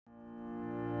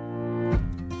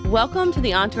Welcome to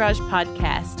the Entourage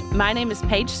Podcast. My name is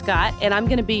Paige Scott, and I'm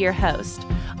going to be your host.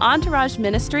 Entourage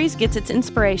Ministries gets its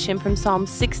inspiration from Psalm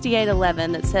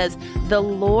 68:11 that says, "The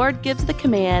Lord gives the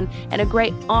command, and a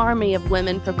great army of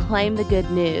women proclaim the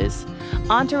good news."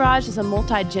 Entourage is a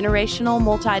multi-generational,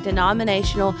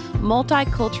 multi-denominational,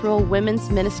 multicultural women's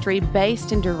ministry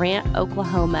based in Durant,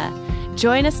 Oklahoma.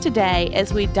 Join us today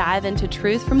as we dive into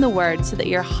truth from the Word so that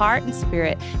your heart and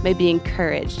spirit may be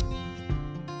encouraged.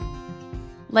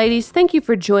 Ladies, thank you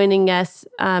for joining us.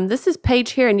 This is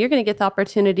Paige here, and you're going to get the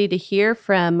opportunity to hear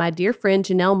from my dear friend,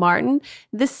 Janelle Martin.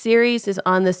 This series is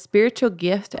on the spiritual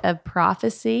gift of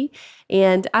prophecy,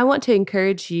 and I want to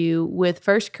encourage you with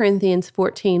 1 Corinthians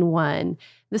 14:1.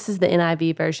 This is the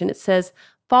NIV version. It says,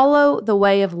 "Follow the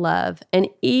way of love and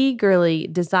eagerly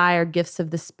desire gifts of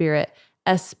the Spirit,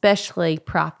 especially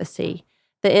prophecy."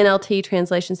 The NLT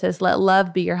translation says, "Let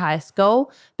love be your highest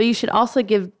goal, but you should also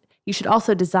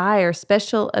desire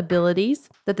special abilities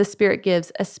that the Spirit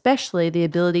gives, especially the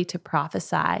ability to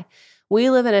prophesy." We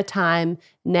live in a time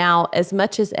now, as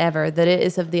much as ever, that it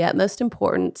is of the utmost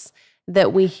importance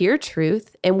that we hear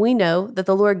truth, and we know that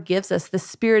the Lord gives us the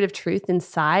Spirit of truth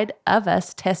inside of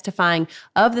us, testifying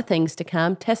of the things to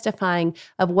come, testifying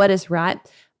of what is right.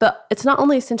 But it's not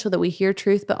only essential that we hear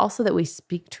truth, but also that we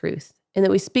speak truth, and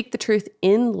that we speak the truth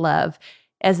in love,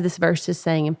 as this verse is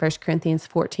saying in 1 Corinthians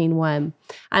 14:1.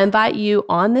 I invite you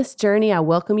on this journey. I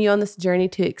welcome you on this journey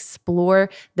to explore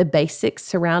the basics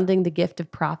surrounding the gift of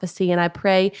prophecy. And I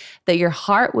pray that your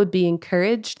heart would be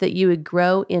encouraged, that you would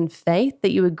grow in faith,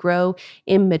 that you would grow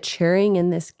in maturing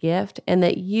in this gift, and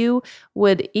that you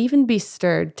would even be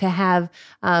stirred to have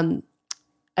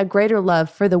a greater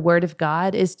love for the Word of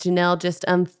God as Janelle just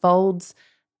unfolds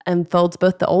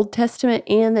both the Old Testament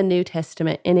and the New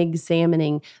Testament in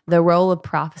examining the role of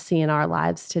prophecy in our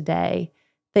lives today.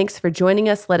 Thanks for joining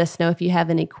us. Let us know if you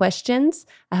have any questions.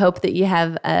 I hope that you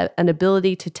have an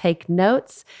ability to take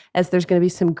notes, as there's going to be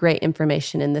some great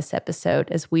information in this episode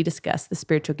as we discuss the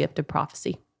spiritual gift of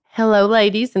prophecy. Hello,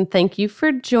 ladies, and thank you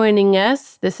for joining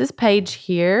us. This is Paige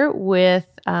here with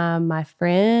my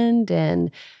friend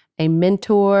and a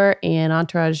mentor and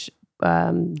Entourage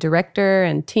director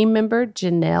and team member,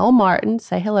 Janelle Martin.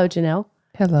 Say hello, Janelle.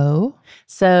 Hello.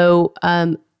 So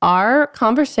our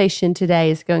conversation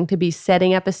today is going to be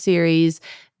setting up a series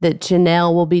that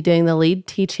Janelle will be doing the lead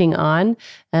teaching on.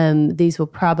 These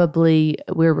will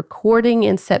we're recording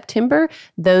in September.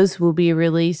 Those will be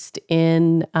released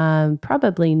in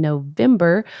probably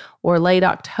November or late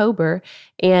October.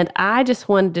 And I just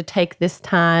wanted to take this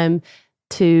time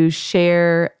to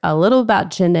share a little about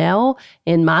Janelle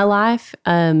in my life,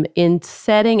 in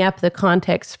setting up the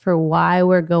context for why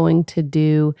we're going to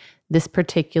do this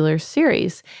particular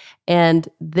series. And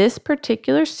this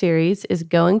particular series is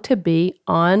going to be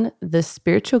on the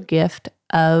spiritual gift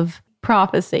of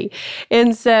prophecy.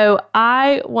 And so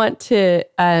I want to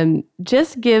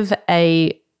just give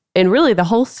and really the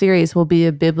whole series will be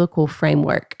a biblical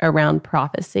framework around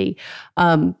prophecy.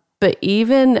 But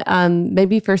even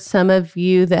maybe for some of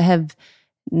you that have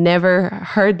never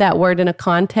heard that word in a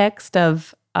context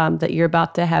of that you're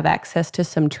about to have access to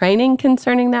some training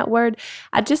concerning that word,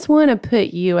 I just want to put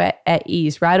you at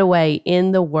ease right away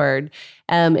in the word.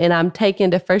 And I'm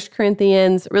taken to 1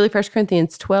 Corinthians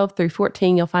 12 through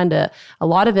 14. You'll find a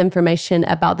lot of information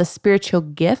about the spiritual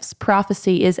gifts.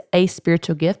 Prophecy is a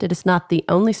spiritual gift. It is not the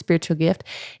only spiritual gift.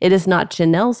 It is not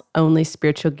Janelle's only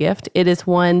spiritual gift. It is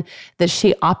one that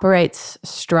she operates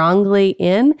strongly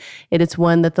in. It is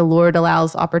one that the Lord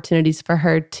allows opportunities for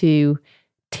her to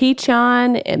teach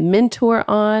on and mentor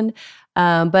on.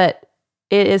 But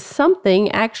it is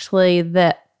something actually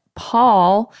that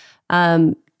Paul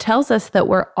tells us that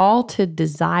we're all to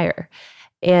desire.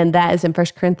 And that is in 1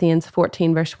 Corinthians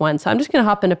 14, verse 1. So I'm just going to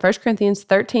hop into 1 Corinthians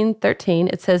 13:13.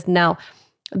 It says, "Now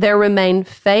there remain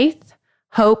faith,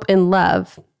 hope, and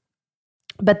love,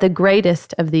 but the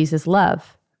greatest of these is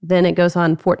love." Then it goes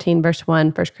on 14, verse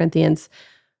 1, 1 Corinthians,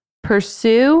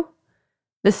 "Pursue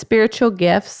the spiritual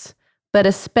gifts, but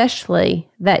especially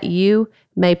that you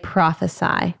may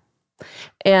prophesy."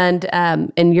 And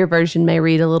your version may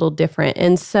read a little different.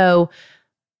 And so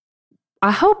I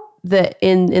hope that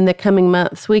in the coming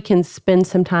months, we can spend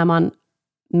some time on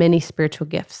many spiritual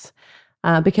gifts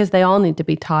because they all need to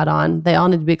be taught on. They all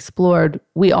need to be explored.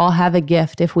 We all have a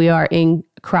gift if we are in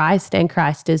Christ and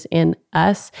Christ is in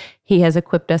us. He has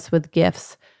equipped us with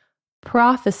gifts.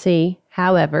 Prophecy,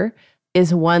 however,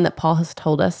 is one that Paul has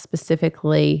told us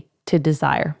specifically to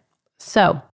desire.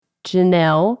 So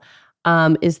Janelle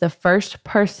is the first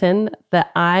person that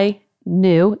I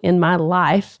knew in my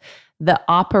life that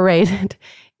operated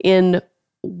in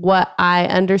what I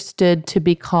understood to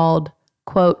be called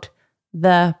quote,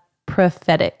 the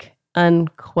prophetic,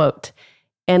 unquote.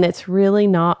 And it's really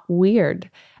not weird.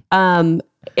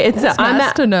 It's That's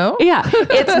nice to know. Yeah,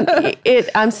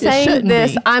 I'm saying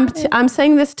this. I'm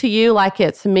saying this to you like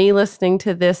it's me listening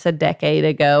to this a decade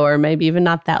ago, or maybe even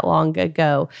not that long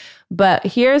ago. But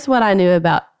here's what I knew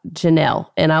about Janelle,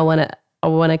 and I want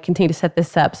to continue to set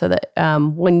this up so that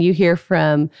when you hear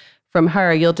from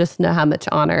her, you'll just know how much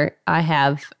honor I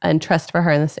have and trust for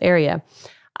her in this area.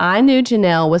 I knew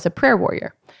Janelle was a prayer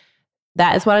warrior.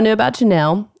 That is what I knew about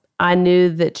Janelle. I knew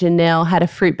that Janelle had a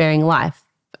fruit-bearing life.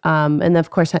 And of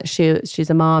course, she's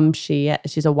a mom,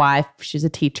 she's a wife, she's a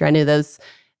teacher. I knew those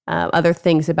other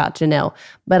things about Janelle.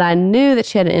 But I knew that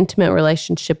she had an intimate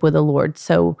relationship with the Lord.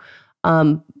 So I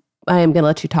am going to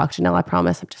let you talk, Janelle, I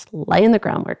promise. I'm just laying the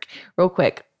groundwork real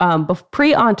quick.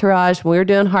 Pre-Entourage, when we were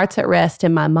doing Hearts at Rest,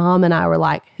 and my mom and I were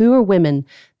like, who are women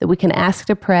that we can ask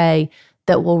to pray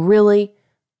that will really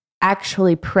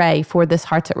actually pray for this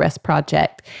Hearts at Rest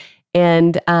project?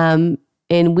 And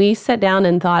we sat down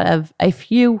and thought of a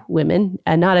few women,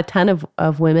 and not a ton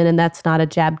of women, and that's not a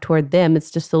jab toward them. It's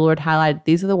just the Lord highlighted,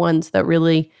 these are the ones that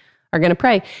really are going to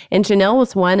pray. And Janelle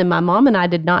was one, and my mom and I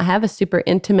did not have a super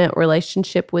intimate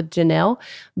relationship with Janelle,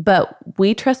 but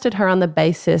we trusted her on the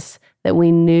basis that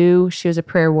we knew she was a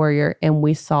prayer warrior, and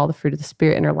we saw the fruit of the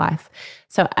Spirit in her life.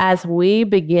 So as we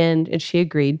began, and she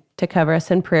agreed to cover us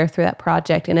in prayer through that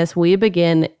project, and as we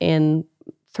begin in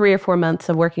 3 or 4 months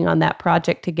of working on that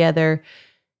project together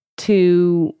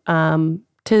to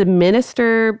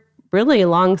minister really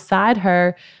alongside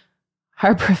her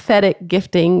prophetic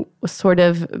gifting was sort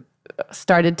of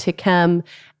started to come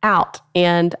out.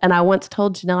 And I once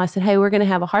told Janelle, I said, hey, we're going to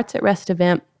have a Hearts at Rest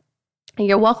event, and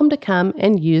you're welcome to come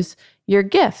and use your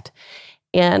gift.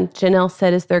 And Janelle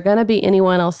said, is there going to be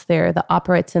anyone else there that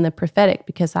operates in the prophetic?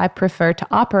 Because I prefer to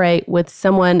operate with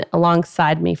someone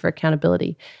alongside me for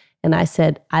accountability. And I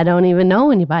said, I don't even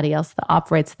know anybody else that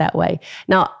operates that way.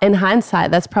 Now, in hindsight,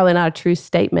 that's probably not a true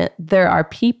statement. There are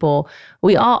people,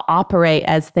 we all operate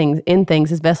as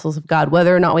as vessels of God,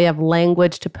 whether or not we have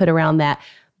language to put around that.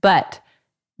 But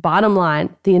bottom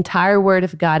line, the entire Word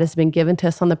of God has been given to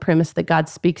us on the premise that God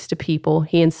speaks to people.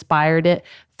 He inspired it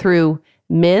through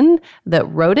men that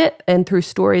wrote it and through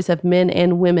stories of men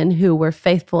and women who were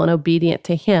faithful and obedient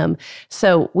to Him.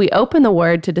 So we open the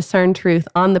Word to discern truth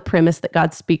on the premise that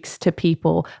God speaks to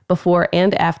people before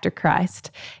and after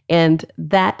Christ. And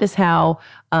that is how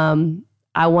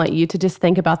I want you to just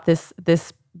think about this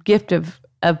gift of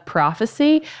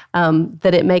prophecy,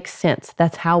 that it makes sense.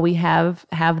 That's how we have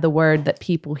the Word that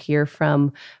people hear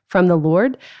from the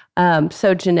Lord.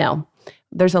 So Janelle,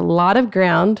 there's a lot of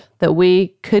ground that we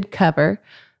could cover.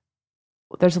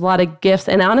 There's a lot of gifts.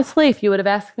 And honestly, if you would have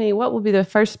asked me what will be the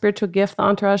first spiritual gift the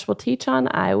Entourage will teach on,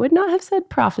 I would not have said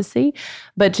prophecy.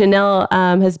 But Janelle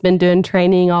has been doing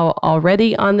training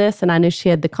already on this, and I knew she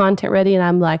had the content ready. And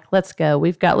I'm like, let's go.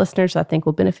 We've got listeners I think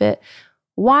will benefit.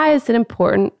 Why is it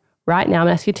important right now? I'm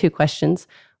going to ask you 2 questions.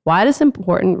 Why it is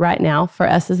important right now for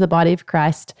us as the body of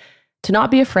Christ to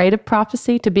not be afraid of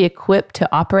prophecy, to be equipped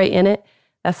to operate in it?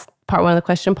 That's part 1 of the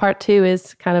question. Part 2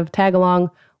 is kind of tag along.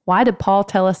 Why did Paul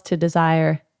tell us to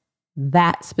desire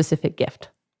that specific gift?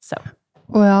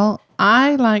 Well,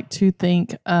 I like to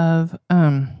think of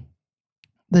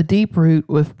the deep root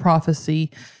with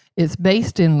prophecy. It's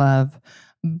based in love,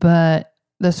 but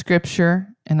the scripture,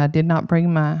 and I did not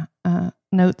bring my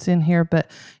notes in here, but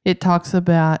it talks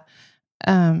about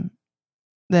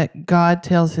that God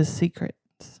tells His secrets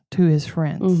to His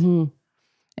friends. Mm-hmm.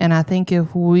 And I think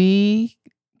if we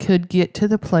could get to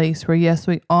the place where, yes,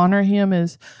 we honor Him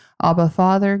as Abba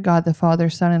Father, God the Father,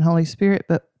 Son, and Holy Spirit,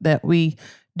 but that we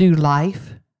do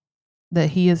life,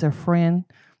 that He is a friend,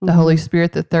 the mm-hmm. Holy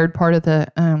Spirit, the third part of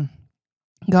the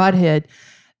Godhead,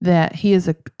 that He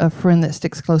is a friend that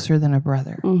sticks closer than a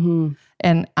brother. Mm-hmm.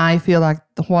 And I feel like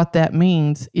what that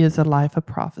means is a life of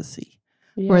prophecy.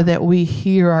 Yeah. Where that we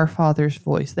hear our Father's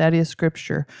voice. That is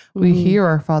Scripture. Mm-hmm. We hear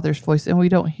our Father's voice, and we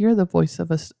don't hear the voice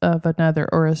of another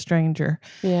or a stranger.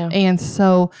 Yeah. And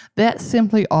so that's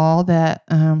simply all that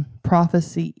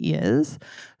prophecy is.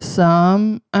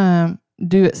 Some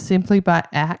do it simply by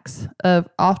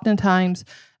oftentimes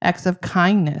acts of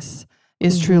kindness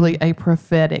is mm-hmm. truly a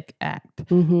prophetic act,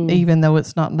 mm-hmm. even though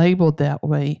it's not labeled that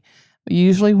way.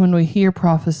 Usually when we hear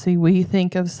prophecy, we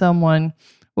think of someone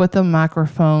with a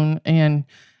microphone, and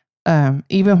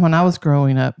even when I was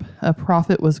growing up, a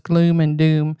prophet was gloom and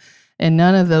doom, and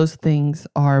none of those things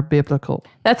are biblical.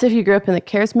 That's if you grew up in the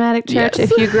charismatic church.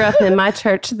 Yes. If you grew up in my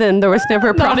church, then there was never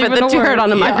a prophet that you heard on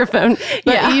a microphone.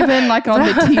 But even like on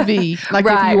the TV, like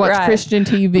right, if you watch Christian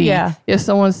TV, if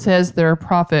someone says they're a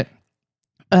prophet,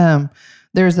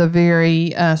 There's a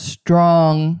very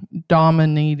strong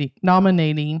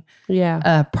dominating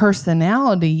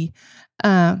personality,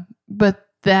 but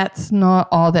that's not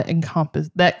all that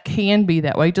encompassed. That can be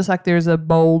that way, just like there's a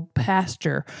bold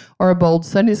pastor or a bold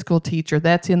Sunday school teacher.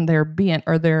 That's in their bent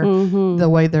or their the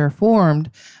way they're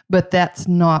formed, but that's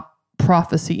not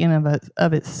prophecy in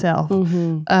of itself.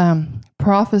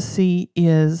 Prophecy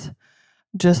is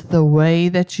just the way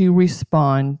that you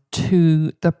respond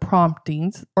to the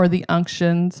promptings or the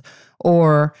unctions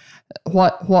or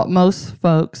what most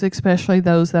folks, especially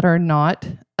those that are not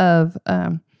of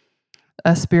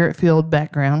a spirit-filled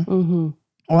background.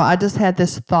 Well, I just had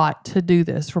this thought to do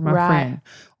this for my friend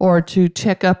or to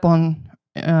check up on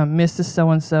Mrs.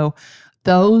 So-and-so.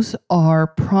 Those are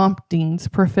promptings,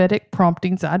 prophetic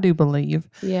promptings, I do believe,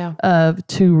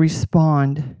 to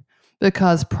respond.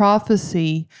 Because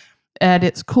prophecy, at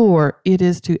its core, it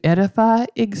is to edify,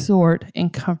 exhort,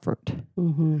 and comfort.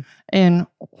 And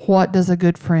what does a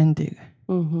good friend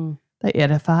do? They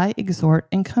edify, exhort,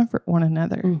 and comfort one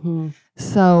another.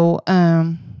 So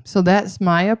that's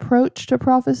my approach to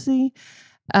prophecy.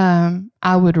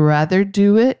 I would rather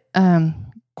do it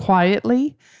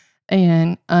quietly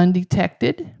and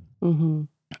undetected.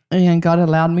 And God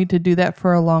allowed me to do that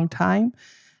for a long time.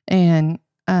 And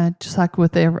just like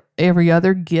with every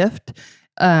other gift,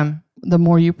 the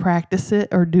more you practice it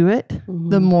or do it,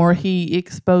 the more He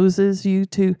exposes you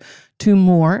to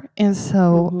more. And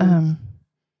so,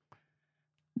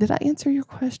 did I answer your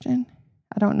question?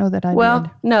 I don't know that I did.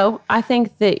 Well, no, I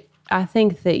think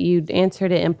that you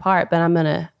answered it in part, but I'm going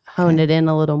to hone it in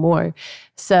a little more.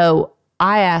 So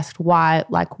I asked why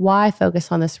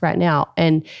focus on this right now?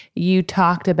 And you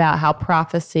talked about how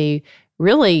prophecy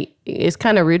really is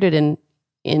kind of rooted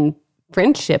in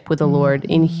friendship with the Lord,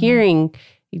 in hearing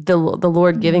the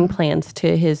Lord giving plans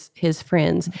to his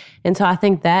friends. And so I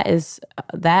think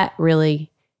that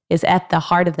really is at the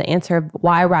heart of the answer of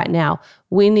why right now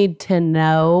we need to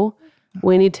know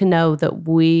that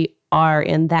we are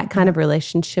in that kind of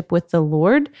relationship with the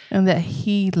Lord. And that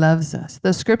He loves us.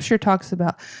 The scripture talks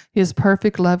about His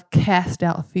perfect love cast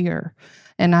out fear.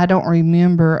 And I don't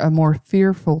remember a more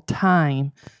fearful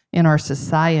time in our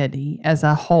society as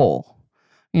a whole.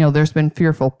 There's been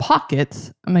fearful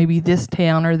pockets, maybe this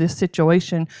town or this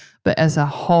situation, but as a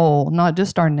whole, not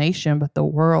just our nation, but the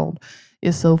world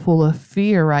is so full of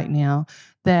fear right now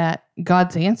that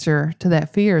God's answer to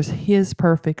that fear is His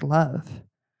perfect love.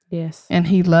 Yes. And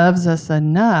He loves us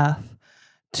enough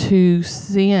to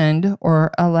send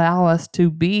or allow us to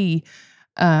be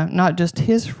not just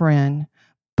His friend,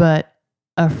 but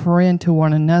a friend to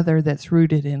one another that's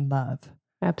rooted in love.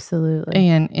 Absolutely.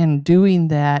 And in doing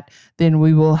that, then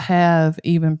we will have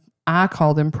I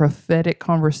call them prophetic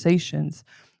conversations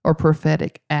or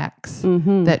prophetic acts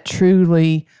that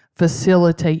truly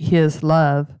facilitate His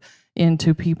love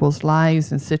into people's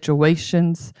lives and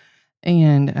situations.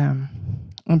 And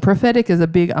prophetic is a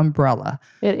big umbrella.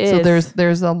 It is. So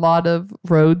there's a lot of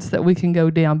roads that we can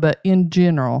go down, but in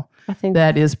general, I think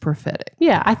that is prophetic.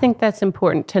 Yeah, I think that's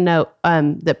important to note,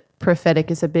 that prophetic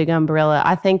is a big umbrella.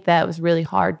 I think that was really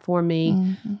hard for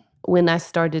me when I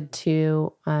started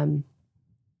to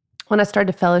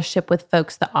fellowship with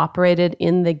folks that operated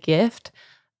in the gift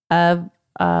of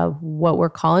what we're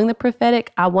calling the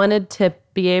prophetic. I wanted to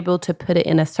be able to put it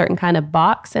in a certain kind of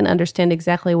box and understand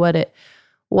exactly what it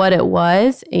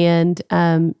was, and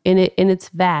it's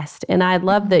vast. And I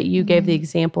love that you gave the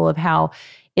example of how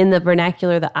in the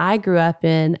vernacular that I grew up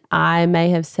in, I may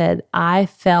have said, I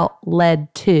felt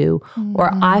led to, or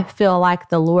I feel like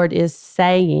the Lord is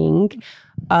saying,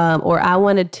 or I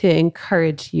wanted to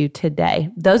encourage you today.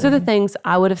 Those are the things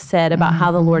I would have said about how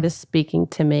the Lord is speaking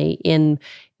to me in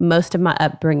most of my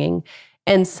upbringing.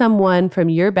 And someone from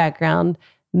your background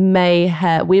we may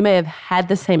have had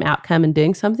the same outcome in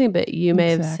doing something, but you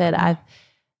may have said,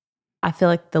 I feel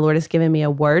like the Lord has given me a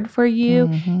word for you.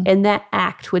 And that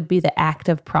act would be the act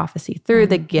of prophecy through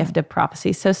the gift of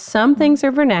prophecy. So some things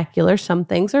are vernacular, some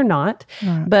things are not.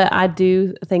 But I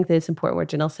do think that it's important where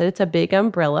Janelle said it's a big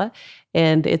umbrella,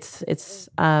 and it's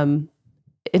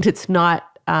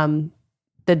not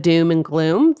the doom and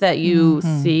gloom that you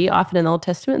see often in the Old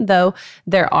Testament, though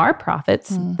there are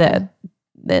prophets that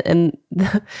and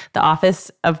the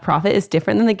office of prophet is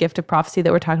different than the gift of prophecy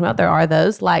that we're talking about. There are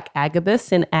those like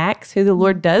Agabus in Acts who the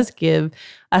Lord does give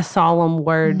a solemn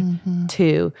word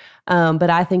to. But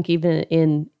I think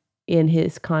even in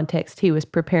his context, he was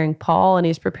preparing Paul and he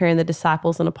was preparing the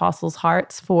disciples and apostles'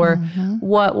 hearts for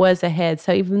what was ahead.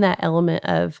 So even that element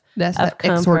of that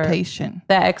comfort, exhortation.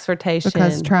 That exhortation.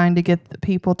 Because trying to get the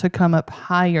people to come up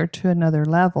higher to another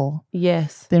level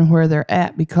yes. than where they're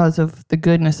at because of the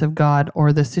goodness of God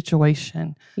or the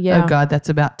situation of God that's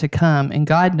about to come. And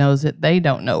God knows it. They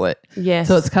don't know it. Yes.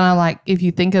 So it's kind of like, if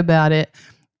you think about it,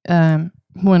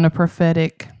 when a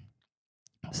prophetic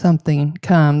something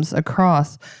comes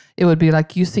across, it would be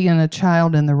like you seeing a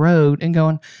child in the road and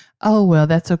going, oh, well,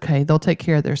 that's okay. They'll take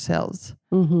care of themselves.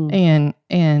 And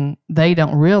they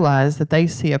don't realize that they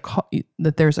see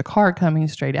that there's a car coming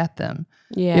straight at them.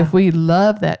 Yeah. If we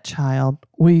love that child,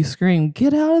 we scream,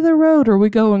 get out of the road, or we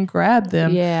go and grab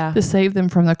them to save them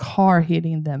from the car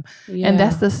hitting them. Yeah. And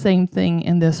that's the same thing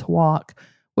in this walk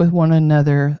with one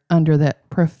another under that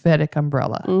prophetic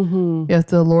umbrella. If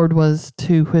the Lord was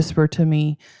to whisper to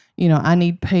me, I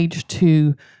need Paige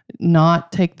to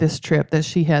not take this trip that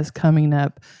she has coming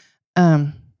up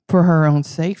for her own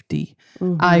safety,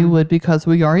 I would, because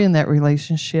we are in that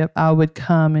relationship, I would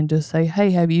come and just say,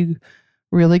 hey, have you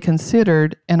really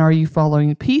considered, and are you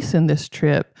following peace in this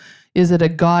trip? Is it a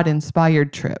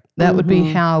God-inspired trip? That would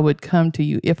be how I would come to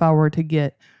you if I were to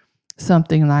get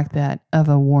something like that of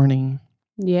a warning.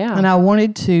 Yeah. And I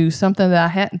wanted to, something that I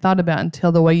hadn't thought about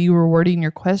until the way you were wording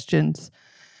your questions,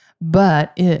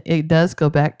 but it does go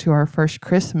back to our first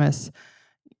Christmas.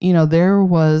 There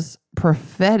was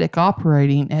prophetic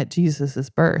operating at Jesus's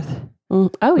birth. Oh,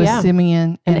 yeah.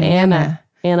 Simeon and Anna.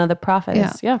 Anna the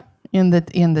prophetess, yeah. In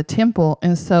the temple.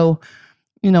 And so,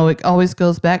 it always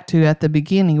goes back to at the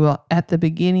beginning. Well, at the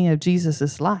beginning of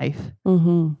Jesus's life,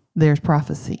 there's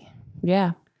prophecy.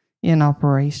 Yeah. In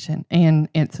operation. And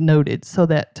it's noted. So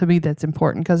that, to me, that's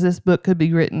important, because this book could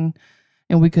be written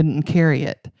and we couldn't carry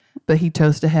it. But he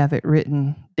chose to have it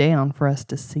written down for us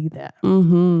to see that.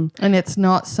 And it's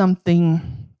not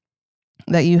something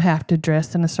that you have to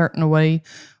dress in a certain way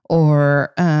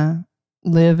or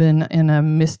live in a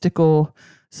mystical,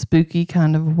 spooky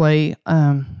kind of way.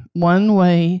 One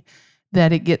way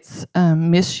that it gets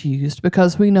misused,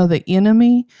 because we know the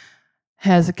enemy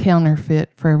has a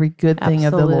counterfeit for every good thing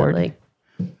of the Lord.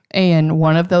 And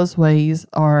one of those ways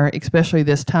are, especially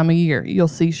this time of year, you'll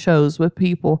see shows with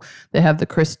people that have the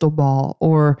crystal ball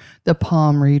or the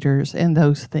palm readers and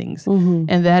those things.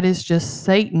 And that is just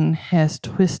Satan has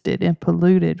twisted and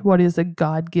polluted what is a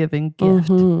God-given gift.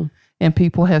 And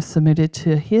people have submitted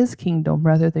to his kingdom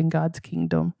rather than God's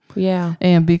kingdom. Yeah.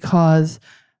 And because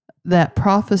that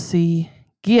prophecy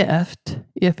gift,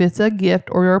 if it's a gift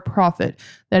or a prophet,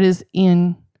 that is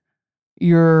in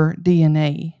your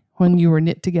DNA when you were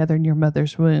knit together in your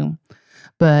mother's womb.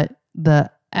 But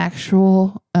the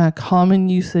actual common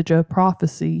usage of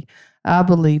prophecy, I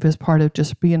believe, is part of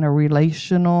just being a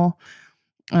relational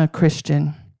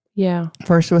Christian. Yeah.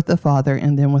 First with the Father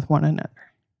and then with one another.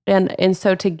 And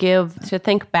so to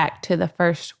think back to the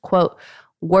first quote,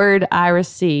 word I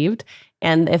received,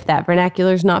 and if that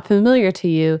vernacular is not familiar to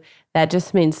you, that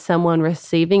just means someone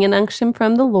receiving an unction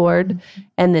from the Lord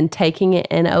and then taking it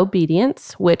in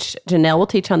obedience, which Janelle will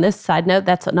teach on this. Side note,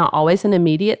 that's not always an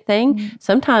immediate thing.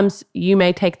 Sometimes you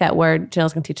may take that word,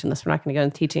 Janelle's going to teach on this, we're not going to go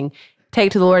into teaching, take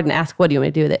it to the Lord and ask, what do you want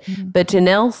me to do with it? But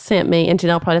Janelle sent me, and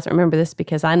Janelle probably doesn't remember this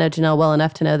because I know Janelle well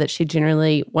enough to know that she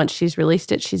generally, once she's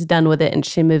released it, she's done with it and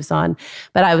she moves on.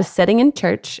 But I was sitting in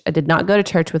church. I did not go to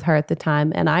church with her at the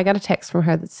time. And I got a text from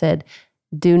her that said,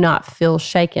 do not feel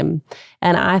shaken.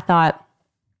 And I thought,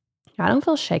 I don't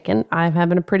feel shaken. I'm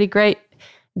having a pretty great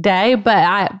day,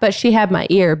 but she had my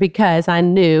ear because I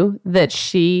knew that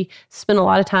she spent a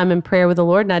lot of time in prayer with the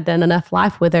Lord, and I'd done enough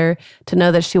life with her to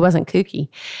know that she wasn't kooky.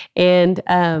 And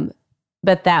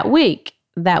but that week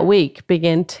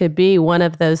began to be one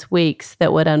of those weeks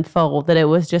that would unfold, that it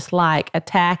was just like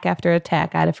attack after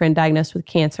attack. I had a friend diagnosed with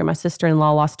cancer. My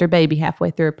sister-in-law lost her baby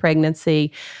halfway through a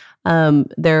pregnancy.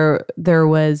 There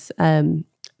was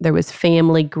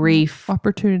family grief.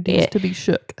 Opportunities to be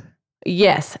shook.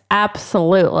 Yes,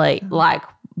 absolutely. Like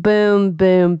boom,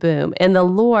 boom, boom. And the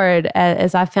Lord,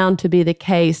 as I found to be the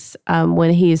case,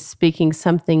 when he is speaking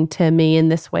something to me in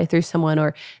this way through someone,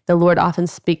 or the Lord often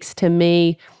speaks to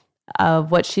me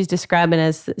of what she's describing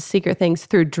as secret things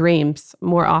through dreams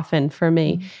more often for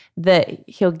me, that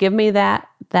he'll give me that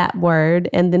word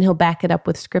and then he'll back it up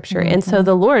with scripture. And so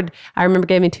the Lord, I remember,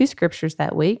 gave me 2 scriptures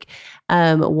that week.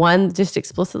 One just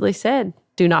explicitly said,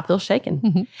 do not feel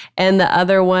shaken. And the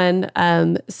other one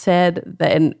said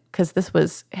that, and because this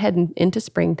was heading into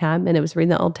springtime and it was reading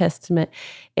the Old Testament,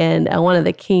 and one of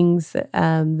the kings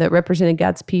that represented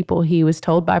God's people, he was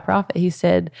told by prophet, he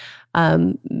said,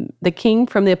 the king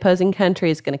from the opposing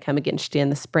country is going to come against you in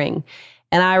the spring.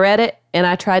 And I read it and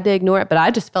I tried to ignore it, but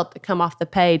I just felt it come off the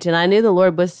page. And I knew the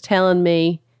Lord was telling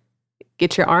me,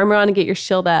 get your armor on and get your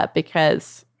shield up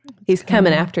because he's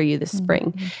coming after you this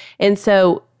spring. And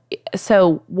so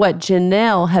what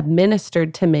Janelle had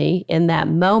ministered to me in that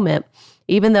moment,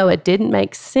 even though it didn't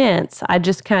make sense, I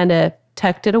just kind of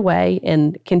tucked it away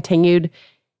and continued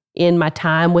in my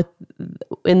time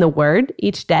in the Word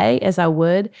each day as I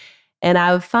would. And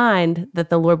I would find that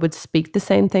the Lord would speak the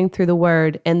same thing through the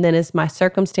Word. And then as my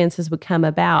circumstances would come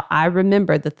about, I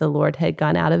remembered that the Lord had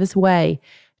gone out of his way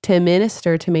to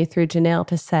minister to me through Janelle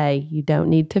to say, you don't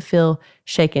need to feel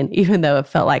shaken, even though it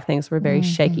felt like things were very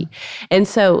shaky. And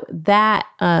so that,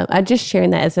 I just sharing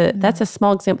that that's a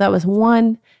small example. That was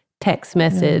one text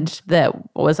message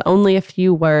that was only a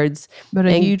few words. But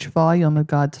a huge volume of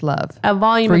God's love. A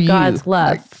volume of God's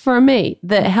love for me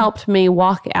that helped me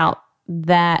walk out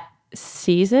that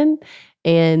season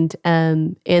and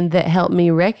that helped me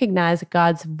recognize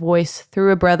God's voice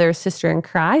through a brother or sister in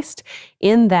Christ,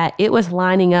 in that it was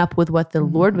lining up with what the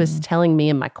Lord was telling me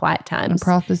in my quiet times. And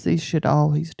prophecies should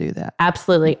always do that.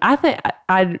 Absolutely. I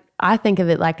think of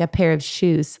it like a pair of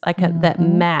shoes, like that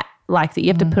mat, like that you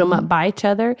have to put them up by each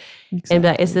other and be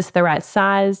like, is this the right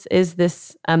size? Is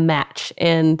this a match?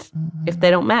 And if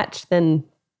they don't match, then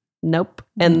nope.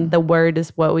 And the Word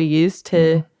is what we use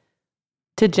to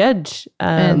judge.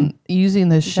 And using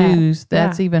the shoes,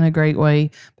 that's even a great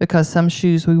way, because some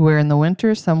shoes we wear in the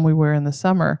winter, some we wear in the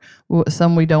summer,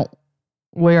 some we don't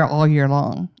wear all year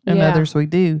long, and others we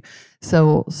do.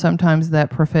 So sometimes that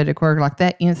prophetic word like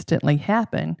that instantly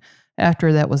happened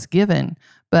after that was given.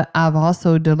 But I've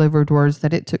also delivered words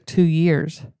that it took 2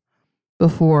 years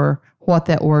before what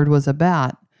that word was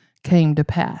about came to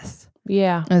pass.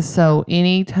 Yeah. And so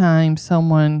anytime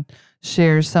someone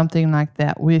shares something like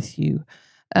that with you,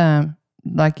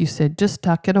 like you said, just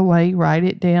tuck it away, write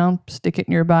it down, stick it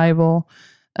in your Bible.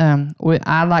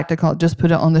 I like to call it, just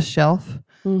put it on the shelf.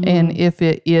 And if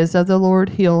it is of the Lord,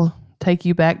 he'll take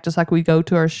you back, just like we go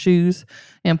to our shoes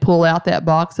and pull out that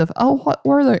box of, what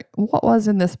was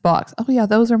in this box? Oh yeah,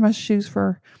 those are my shoes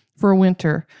for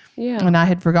winter. Yeah. And I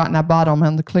had forgotten I bought them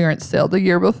on the clearance sale the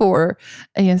year before.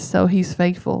 And so he's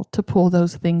faithful to pull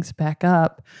those things back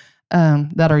up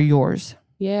that are yours.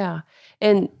 Yeah.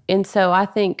 And so I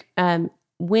think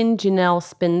when Janelle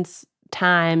spends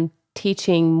time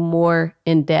teaching more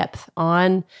in depth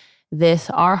on this,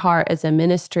 our heart as a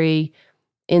ministry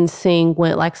in seeing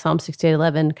when, like Psalm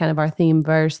 68:11, kind of our theme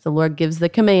verse, the Lord gives the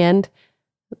command,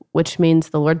 which means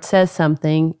the Lord says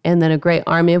something, and then a great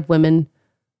army of women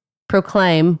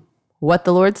proclaim what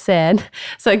the Lord said.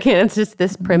 So again, it's just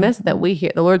this premise that we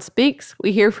hear, the Lord speaks,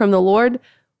 we hear from the Lord,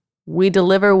 we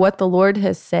deliver what the Lord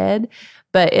has said.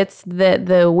 But it's that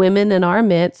the women in our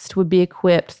midst would be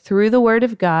equipped through the Word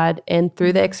of God and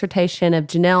through the exhortation of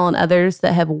Janelle and others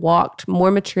that have walked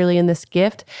more maturely in this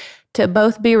gift to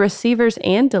both be receivers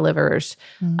and deliverers,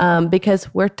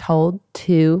 because we're told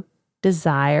to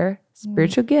desire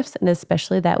spiritual gifts, and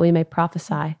especially that we may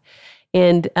prophesy.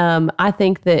 And I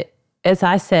think that, as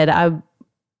I said,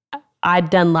 I'd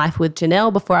done life with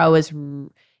Janelle before I was...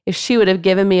 If she would have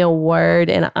given me a word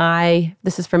and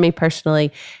this is for me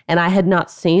personally, and I had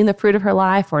not seen the fruit of her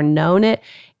life or known it,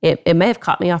 it may have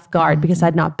caught me off guard because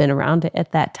I'd not been around it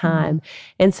at that time.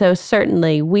 And so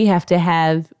certainly we have to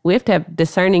have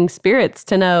discerning spirits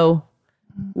to know,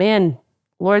 man,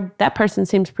 Lord, that person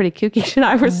seems pretty kooky. Should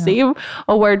I receive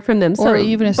a word from them? Or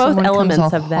even if both someone elements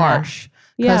comes off of that. Harsh.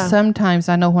 Because sometimes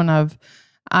I know when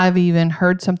I've even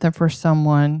heard something for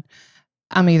someone,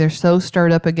 I'm either so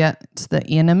stirred up against the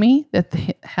enemy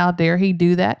that how dare he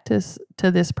do that to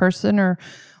this person,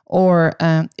 or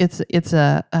it's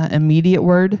a immediate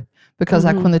word, because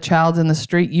like when the child's in the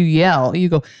street, you yell, you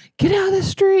go, get out of the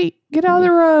street, get out of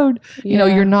the road. You know,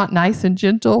 you're not nice and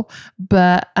gentle,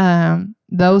 but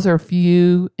those are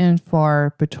few and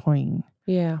far between.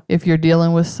 Yeah. If you're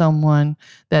dealing with someone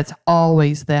that's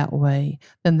always that way,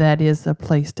 then that is a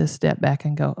place to step back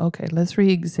and go, okay, let's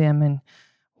re-examine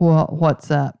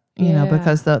what's up, you know,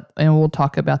 because and we'll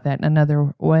talk about that in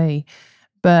another way.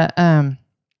 But I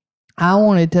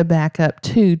wanted to back up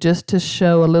too, just to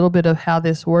show a little bit of how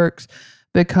this works,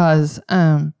 because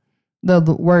the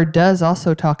word does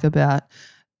also talk about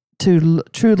to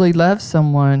truly love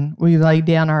someone, we lay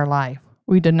down our life,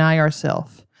 we deny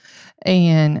ourselves.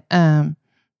 And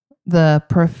the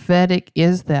prophetic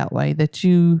is that way, that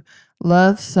you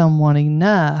love someone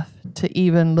enough to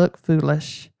even look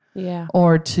foolish. Yeah.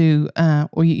 Or to,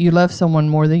 you love someone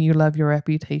more than you love your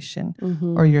reputation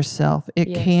or yourself.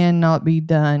 It cannot be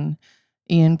done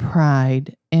in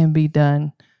pride and be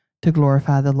done to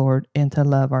glorify the Lord and to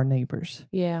love our neighbors.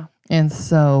 Yeah. And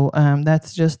so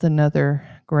that's just another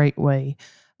great way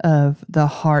of the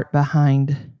heart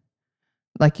behind,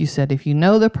 like you said, if you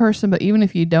know the person, but even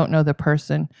if you don't know the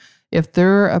person, if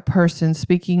they're a person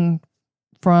speaking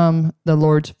from the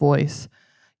Lord's voice,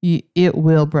 it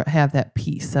will have that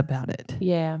peace about it.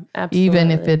 Yeah, absolutely.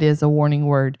 Even if it is a warning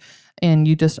word, and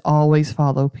you just always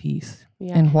follow peace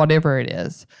in whatever it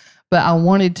is. But I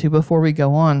wanted to, before we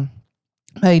go on,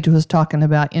 Paige was talking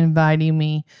about inviting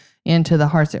me into the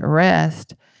Hearts at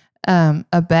Rest. A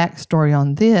backstory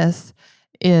on this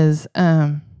is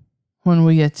when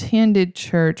we attended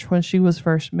church when she was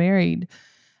first married,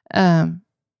 I've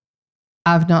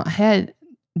not had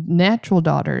natural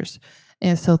daughters.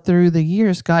 And so through the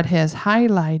years, God has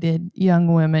highlighted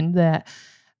young women that,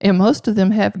 and most of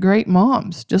them have great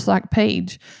moms, just like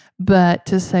Paige, but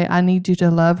to say, I need you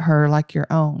to love her like your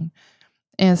own.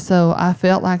 And so I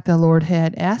felt like the Lord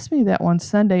had asked me that one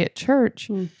Sunday at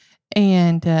church,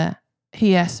 and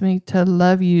he asked me to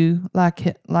love you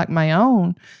like my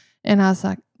own. And I was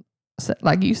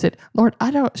like you said, Lord,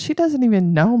 she doesn't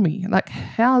even know me. Like,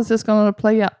 how is this going to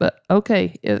play out? But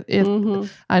okay,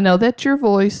 if I know that's your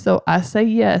voice, so I say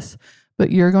yes,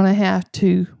 but you're going to have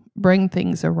to bring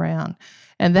things around.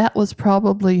 And that was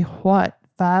probably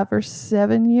 5 or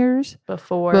 7 years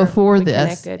before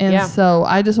this. Connected. And so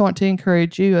I just want to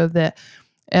encourage you of that.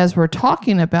 As we're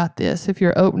talking about this, if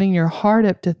you're opening your heart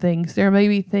up to things, there may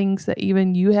be things that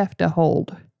even you have to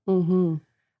hold.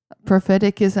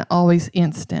 Prophetic isn't always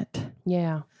instant.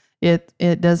 Yeah.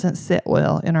 It doesn't sit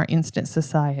well in our instant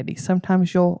society.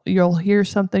 Sometimes you'll hear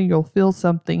something, you'll feel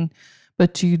something,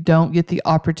 but you don't get the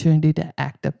opportunity to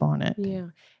act upon it. Yeah.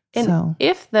 And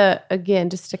again,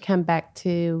 just to come back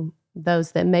to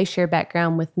those that may share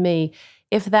background with me,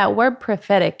 if that word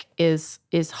prophetic is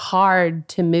hard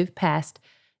to move past,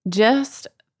 just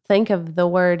think of the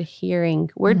word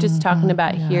hearing. We're just talking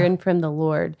about hearing from the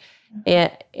Lord.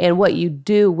 And what you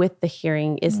do with the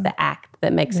hearing is the act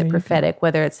that makes it prophetic,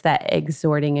 whether it's that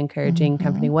exhorting, encouraging,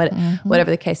 comforting,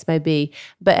 whatever the case may be.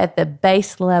 But at the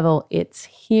base level, it's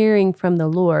hearing from the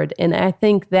Lord. And I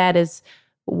think that is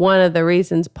one of the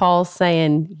reasons Paul's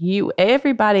saying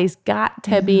everybody's got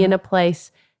to be in a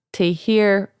place to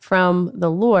hear from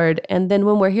the Lord. And then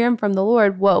when we're hearing from the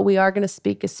Lord, what we are going to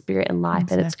speak is spirit and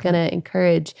life, and it's going to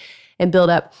encourage and build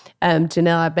up.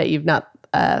 Janelle, I bet you've not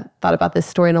thought about this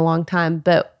story in a long time,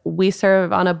 but we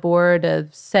serve on a board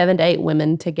of 7 to 8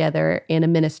 women together in a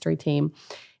ministry team.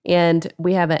 And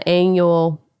we have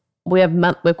we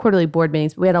have quarterly board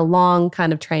meetings. We had a long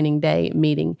kind of training day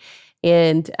meeting.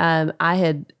 And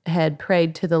I had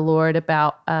prayed to the Lord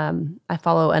about, I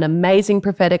follow an amazing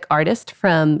prophetic artist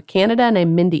from Canada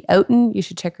named Mindy Oten. You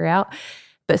should check her out.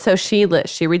 But so she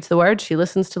reads the word, she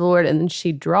listens to the Lord, and then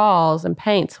she draws and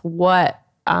paints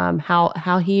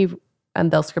how he,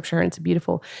 and they'll scripture her, and it's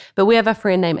beautiful. But we have a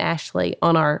friend named Ashley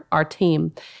on our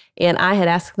team. And I had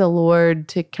asked the Lord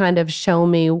to kind of show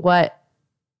me what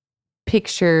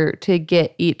picture to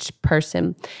get each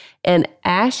person. And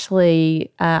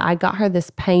Ashley, I got her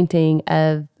this painting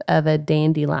of a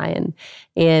dandelion,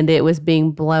 and it was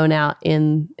being blown out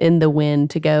in the wind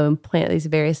to go and plant these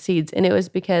various seeds. And it was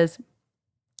because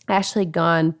Ashley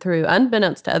gone through,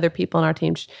 unbeknownst to other people on our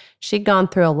team, she'd gone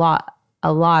through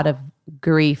a lot of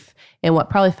grief and what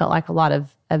probably felt like a lot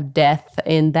of death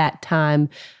in that time.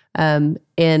 And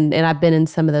I've been in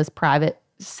some of those private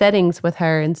settings with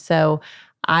her. And so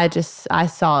I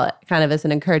saw it kind of as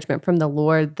an encouragement from the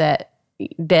Lord that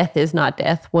death is not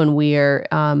death when we are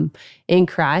in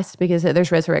Christ, because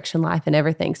there's resurrection life and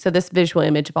everything. So this visual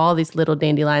image of all these little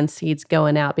dandelion seeds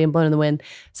going out, being blown in the wind.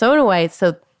 So in a way,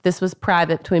 this was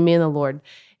private between me and the Lord.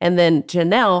 And then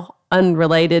Janelle,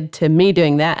 unrelated to me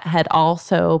doing that, had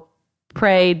also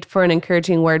prayed for an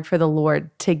encouraging word for the Lord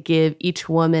to give each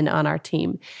woman on our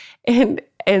team.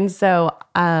 And so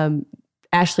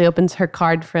Ashley opens her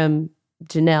card from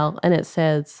Janelle, and it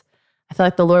says, I feel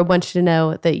like the Lord wants you to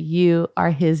know that you are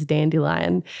his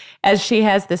dandelion, as she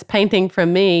has this painting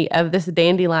from me of this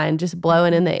dandelion just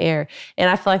blowing in the air. And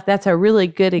I feel like that's a really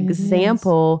good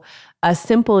example, a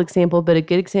simple example, but a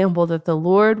good example that the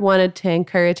Lord wanted to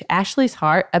encourage Ashley's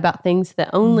heart about things that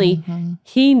only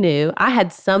he knew. I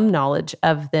had some knowledge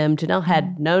of them. Janelle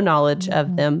had no knowledge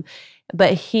of them,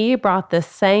 but he brought the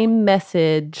same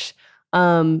message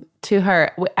to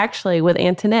her, actually with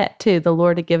Antoinette too. The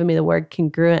Lord had given me the word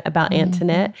congruent about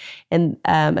Antoinette, and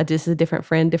this is a different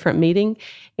friend, different meeting,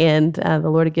 and the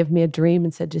Lord had given me a dream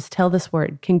and said, just tell this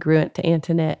word congruent to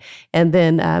Antoinette. And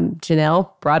then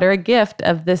Janelle brought her a gift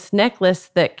of this necklace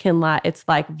that it's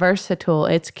like versatile,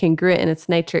 it's congruent in its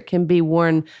nature, it can be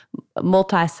worn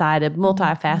multi-sided,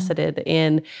 multifaceted,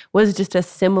 and was just a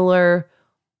similar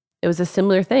it was a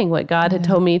similar thing. What God had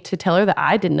told me to tell her that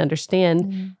I didn't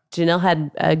understand, Janelle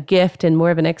had a gift and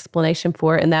more of an explanation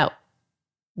for it, and that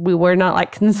we were not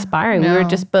like conspiring. No. We were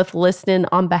just both listening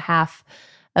on behalf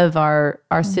of our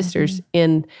sisters.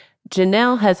 And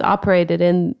Janelle has operated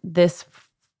in this,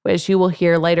 as you will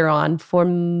hear later on, for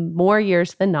more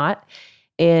years than not,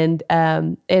 and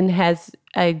has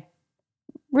a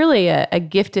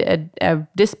gifted, a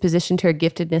disposition to her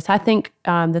giftedness. I think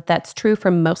that's true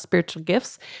from most spiritual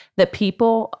gifts, that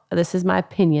people, this is my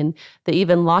opinion, that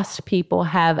even lost people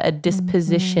have a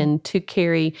disposition to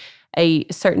carry a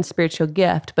certain spiritual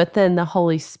gift, but then the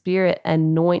Holy Spirit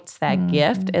anoints that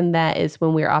gift, and that is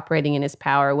when we're operating in His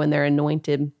power, when they're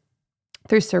anointed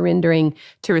through surrendering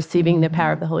to receiving the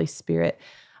power of the Holy Spirit.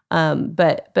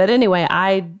 But anyway,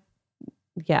 I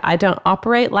don't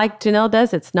operate like Janelle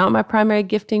does. It's not my primary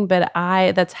gifting, but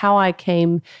that's how I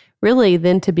came really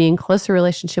then to be in closer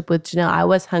relationship with Janelle. I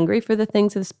was hungry for the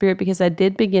things of the Spirit because I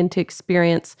did begin to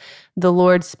experience the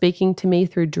Lord speaking to me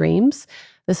through dreams.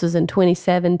 This was in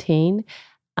 2017.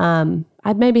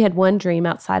 I'd maybe had one dream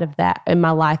outside of that in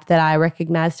my life that I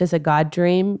recognized as a God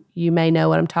dream. You may know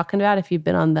what I'm talking about if you've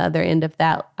been on the other end of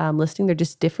that listening. They're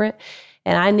just different.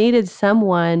 And I needed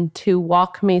someone to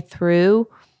walk me through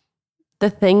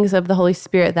the things of the Holy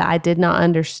Spirit that I did not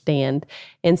understand.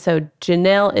 And so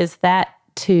Janelle is that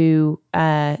to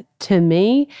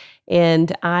me.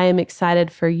 And I am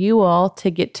excited for you all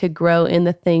to get to grow in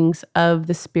the things of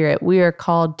the Spirit. We are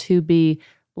called to be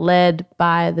led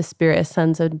by the Spirit as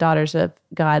sons and daughters of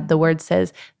God. The Word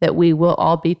says that we will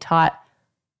all be taught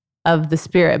of the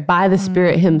Spirit, by the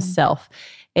Spirit Himself.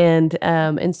 And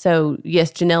so,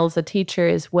 yes, Janelle is a teacher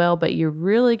as well, but you're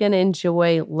really going to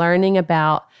enjoy learning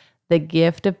about the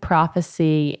gift of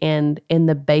prophecy and in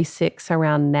the basics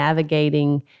around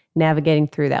navigating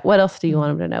through that. What else do you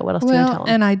want them to know? What else do you want to tell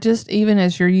them? And I just, even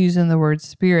as you're using the word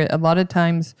Spirit, a lot of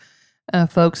times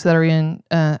folks that are in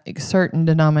certain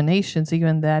denominations,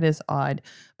 even that is odd,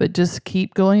 but just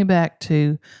keep going back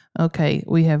to, okay,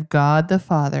 we have God the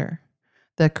Father,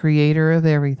 the creator of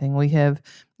everything. We have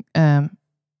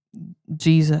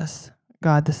Jesus,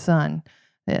 God the Son,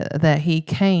 that He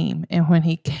came. And when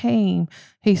He came,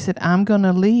 He said, I'm going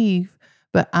to leave,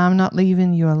 but I'm not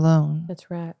leaving you alone. That's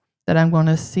right. That I'm going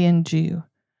to send you.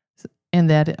 And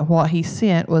that what He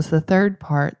sent was the third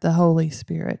part, the Holy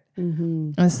Spirit.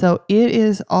 And so it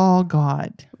is all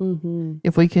God.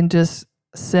 If we can just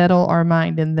settle our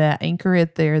mind in that, anchor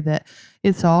it there, that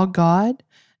it's all God.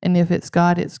 And if it's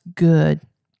God, it's good.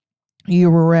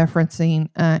 You were referencing,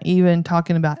 even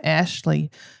talking about Ashley,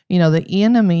 the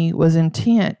enemy was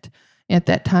intent at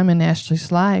that time in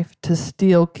Ashley's life to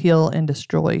steal, kill, and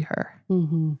destroy her.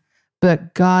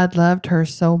 But God loved her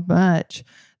so much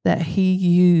that He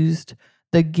used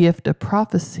the gift of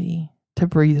prophecy to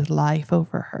breathe life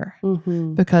over her.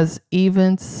 Because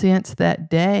even since that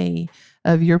day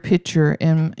of your picture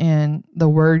and the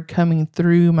word coming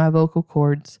through my vocal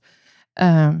cords,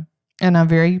 and I'm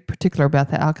very particular about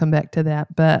that. I'll come back to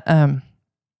that. But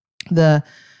the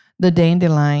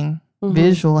dandelion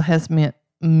visual has meant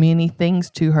many things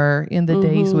to her in the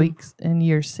days, weeks, and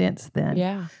years since then.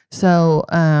 Yeah. So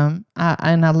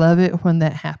I love it when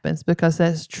that happens, because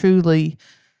that's truly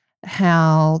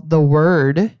how the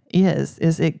word is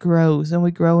it grows, and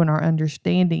we grow in our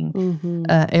understanding.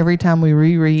 Every time we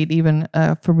reread even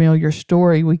a familiar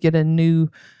story, we get a new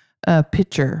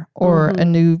picture or a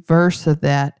new verse of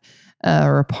that,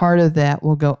 or a part of that.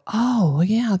 We'll go, oh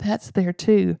yeah, that's there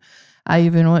too. I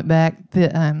even went back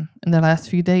in the last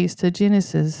few days to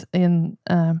Genesis in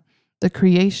the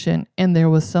creation, and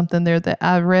there was something there that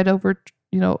I've read over,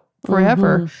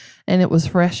 forever, and it was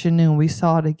fresh and new, and we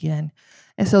saw it again.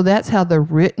 And so that's how the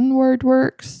written word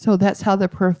works. So that's how the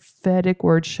prophetic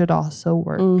word should also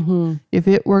work. If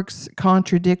it works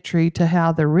contradictory to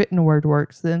how the written word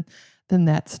works, then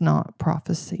that's not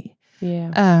prophecy.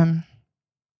 Yeah.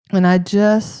 And I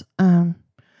just, I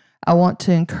want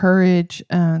to encourage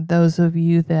those of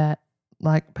you that,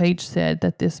 like Paige said,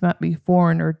 that this might be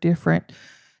foreign or different,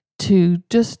 to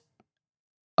just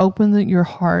open your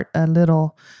heart a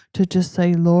little to just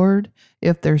say, Lord,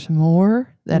 if there's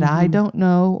more that I don't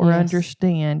know or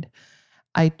understand,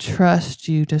 I trust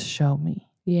you to show me.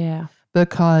 Yeah.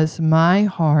 Because my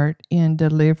heart in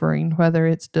delivering, whether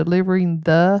it's delivering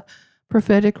the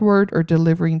prophetic word or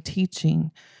delivering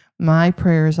teaching, my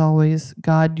prayer is always,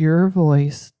 God, your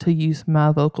voice to use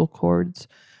my vocal cords.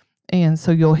 And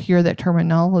so you'll hear that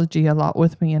terminology a lot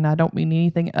with me, and I don't mean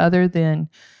anything other than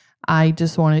I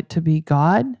just want it to be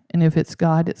God. And if it's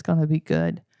God, it's going to be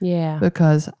good. Yeah.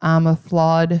 Because I'm a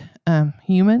flawed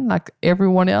human like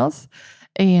everyone else.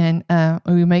 and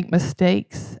we make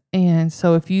mistakes. And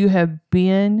so if you have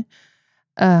been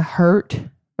hurt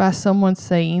by someone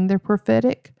saying they're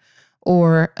prophetic,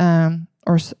 or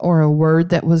a word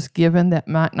that was given that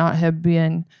might not have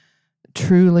been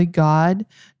truly God,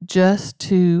 just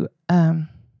to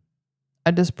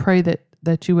I just pray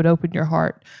that you would open your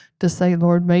heart to say,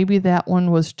 Lord, maybe that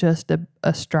one was just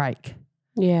a strike.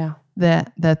 Yeah.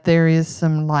 That there is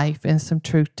some life and some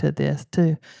truth to this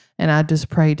too. And I just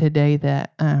pray today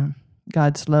that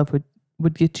God's love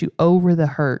would get you over the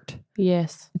hurt.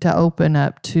 Yes. To open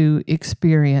up to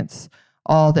experience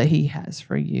all that He has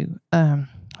for you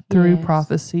through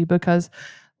prophecy. Because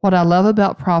what I love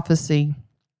about prophecy,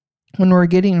 when we're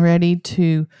getting ready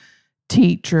to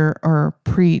teach or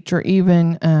preach or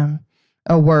even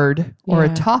a word or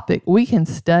a topic, we can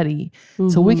study.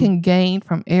 So we can gain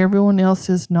from everyone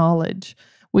else's knowledge.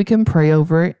 We can pray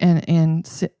over it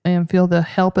and feel the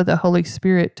help of the Holy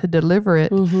Spirit to deliver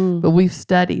it, but we've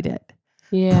studied it.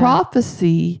 Yeah.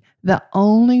 Prophecy, the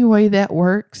only way that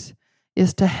works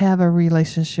is to have a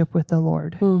relationship with the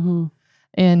Lord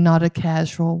and not a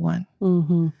casual one.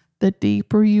 The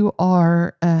deeper you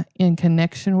are in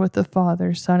connection with the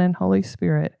Father, Son, and Holy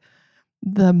Spirit,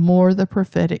 the more the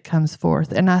prophetic comes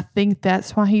forth. And I think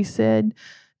that's why He said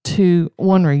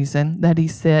one reason that He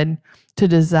said to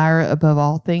desire it above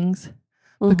all things,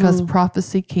 because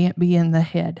prophecy can't be in the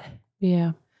head.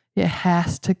 Yeah. It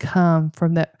has to come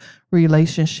from that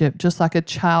relationship, just like a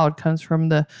child comes from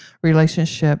the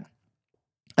relationship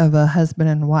of a husband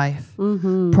and wife.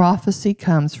 Prophecy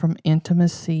comes from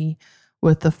intimacy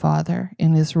with the Father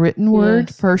in His written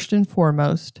word, first and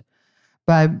foremost,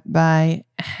 by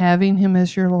having Him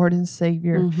as your Lord and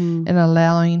Savior and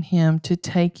allowing Him to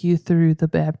take you through the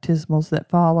baptismals that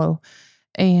follow,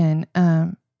 and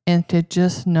to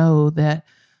just know that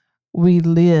we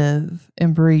live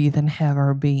and breathe and have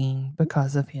our being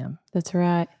because of Him. That's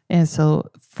right. And so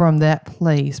from that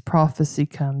place, prophecy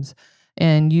comes,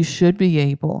 and you should be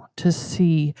able to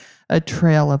see a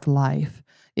trail of life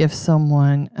if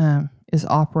someone is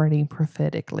operating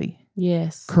prophetically.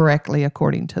 Yes. Correctly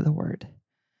according to the word.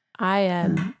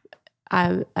 I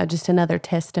just another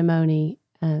testimony.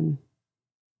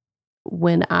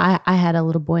 When I had a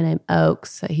little boy named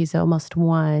Oaks, he's almost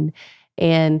 1.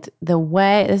 And the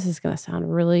way, this is going to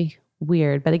sound really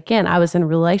weird, but again, I was in a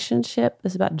relationship.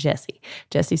 This is about Jessie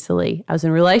Salee. I was in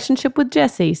a relationship with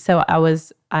Jessie. So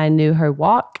I knew her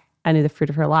walk. I knew the fruit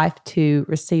of her life to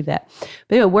receive that.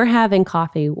 But anyway, we're having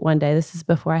coffee one day. This is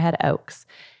before I had Oaks,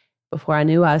 before I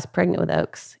knew I was pregnant with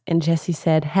Oaks. And Jessie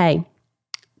said, hey,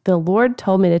 the Lord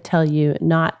told me to tell you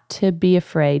not to be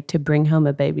afraid to bring home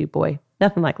a baby boy.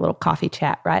 Nothing like a little coffee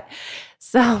chat, right?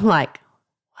 So I'm like,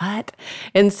 what?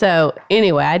 And so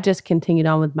anyway, I just continued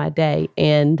on with my day.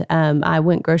 And I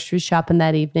went grocery shopping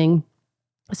that evening.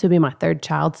 This would be my 3rd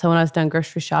child. So when I was done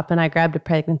grocery shopping, I grabbed a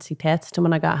pregnancy test. And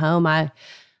when I got home, I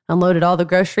unloaded all the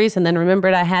groceries and then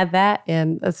remembered I had that.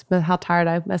 And that's how tired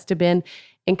I must have been.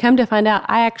 And come to find out,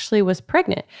 I actually was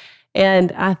pregnant.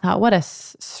 And I thought, what a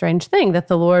strange thing that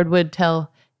the Lord would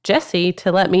tell Jessie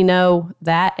to let me know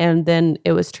that, and then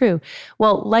it was true.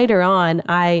 Well, later on,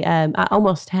 I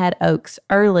almost had Oaks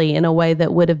early in a way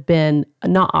that would have been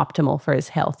not optimal for his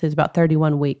health. It was about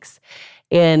 31 weeks.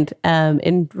 And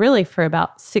really for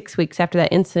about 6 weeks after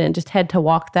that incident, just had to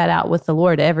walk that out with the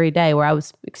Lord every day, where I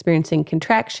was experiencing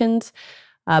contractions,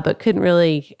 but couldn't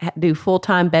really do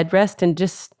full-time bed rest, and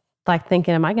just like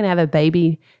thinking, am I going to have a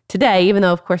baby today? Even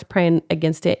though, of course, praying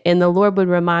against it. And the Lord would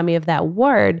remind me of that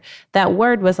word. That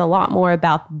word was a lot more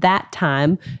about that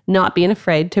time, not being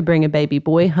afraid to bring a baby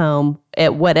boy home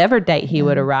at whatever date he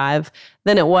would arrive,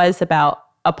 than it was about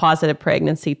a positive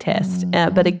pregnancy test.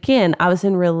 But again, I was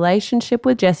in relationship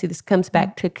with Jessie. This comes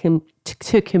back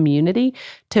to community,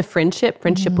 to friendship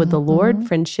with the Lord,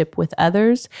 friendship with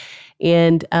others.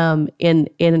 And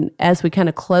as we kind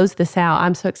of close this out,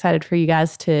 I'm so excited for you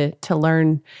guys to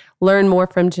learn more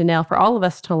from Janelle, for all of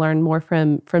us to learn more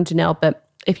from Janelle. But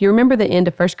if you remember the end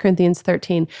of 1 Corinthians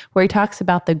 13, where he talks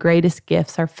about the greatest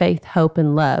gifts are faith, hope,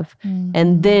 and love.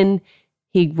 And then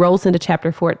he rolls into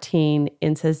chapter 14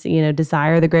 and says,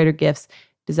 desire the greater gifts,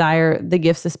 desire the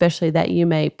gifts, especially that you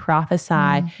may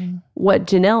prophesy. What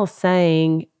Janelle is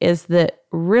saying is that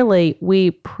really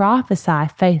we prophesy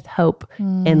faith, hope,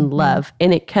 and love.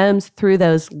 And it comes through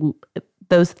those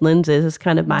lenses, is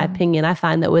kind of my opinion. I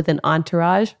find that with an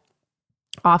entourage,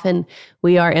 often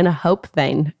we are in a hope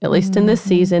vein, at least in this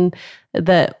season,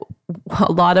 that a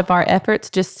lot of our efforts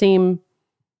just seem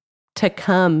to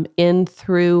come in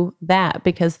through that,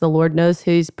 because the Lord knows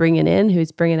who's bringing in,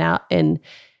 who's bringing out, and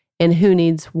who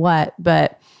needs what.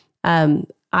 But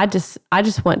I just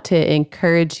want to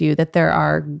encourage you that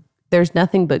there's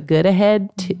nothing but good ahead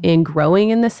in growing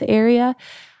in this area.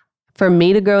 For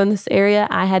me to grow in this area,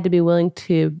 I had to be willing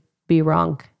to be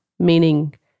wrong,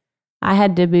 meaning I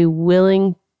had to be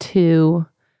willing to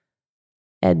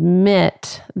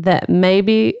admit that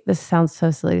maybe, this sounds so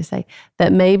silly to say,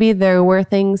 that maybe there were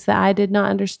things that I did not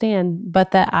understand,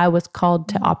 but that I was called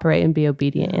to operate and be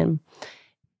obedient in.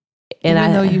 And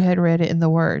even though you had read it in the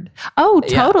Word. Oh,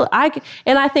 totally.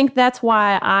 I think that's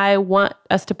why I want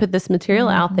us to put this material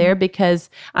out there, because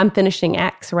I'm finishing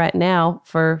Acts right now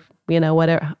for,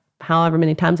 however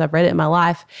many times I've read it in my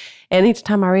life. And each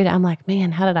time I read it, I'm like,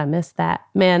 man, how did I miss that?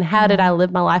 Man, how did I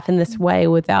live my life in this way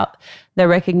without the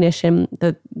recognition,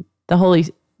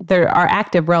 there are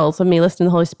active roles of me listening to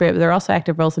the Holy Spirit, but there are also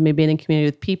active roles of me being in community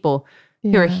with people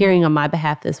who are hearing on my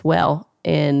behalf as well.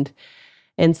 And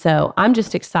so I'm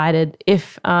just excited.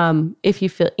 If you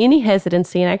feel any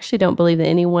hesitancy, and I actually don't believe that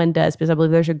anyone does, because I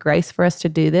believe there's a grace for us to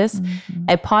do this,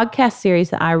 a podcast series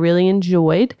that I really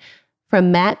enjoyed from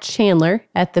Matt Chandler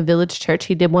at the Village Church.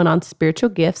 He did one on spiritual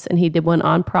gifts, and he did one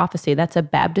on prophecy. That's a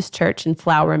Baptist church in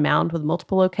Flower Mound with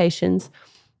multiple locations.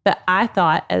 But I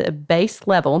thought at a base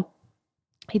level,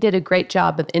 he did a great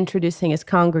job of introducing his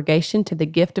congregation to the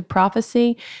gift of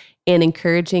prophecy and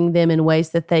encouraging them in ways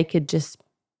that they could just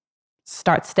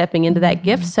start stepping into that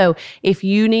gift. So if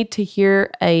you need to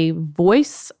hear a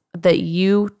voice that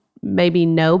you maybe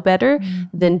know better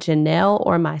than Janelle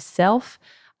or myself,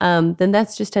 then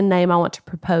that's just a name I want to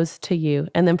propose to you.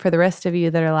 And then for the rest of you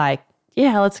that are like,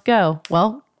 yeah, let's go.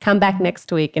 Well, come back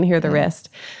next week and hear the rest.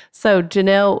 So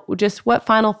Janelle, just what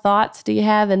final thoughts do you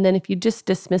have? And then if you just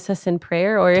dismiss us in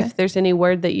prayer, or if there's any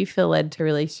word that you feel led to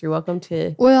release, you're welcome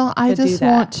to. Well, I just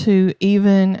want to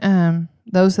even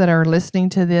those that are listening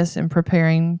to this and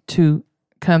preparing to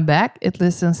come back and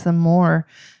listen some more,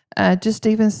 just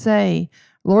even say,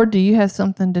 Lord, do you have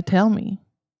something to tell me?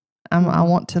 I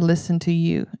want to listen to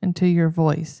you and to your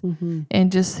voice,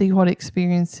 and just see what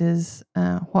experiences,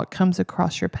 what comes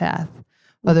across your path,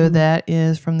 whether that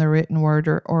is from the written word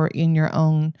or in your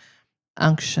own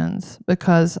unctions.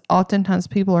 Because oftentimes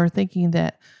people are thinking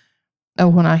that,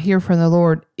 when I hear from the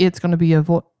Lord, it's going to be a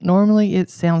voice. Normally it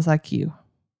sounds like you.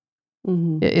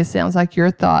 It sounds like your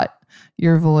thought,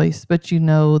 your voice, but you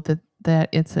know that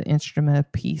it's an instrument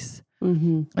of peace.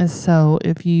 And so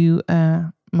if you,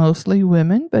 mostly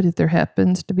women, but if there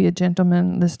happens to be a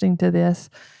gentleman listening to this,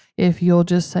 if you'll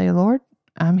just say, Lord,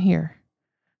 I'm here.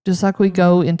 Just like we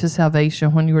go into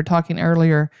salvation. When you were talking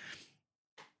earlier,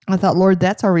 I thought, Lord,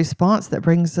 that's our response that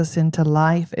brings us into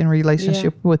life and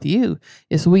relationship with you,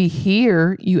 is we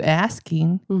hear you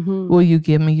asking, will you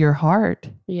give me your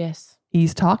heart? Yes.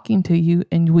 He's talking to you,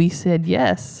 and we said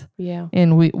yes. Yeah.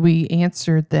 And we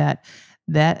answered that.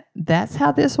 That's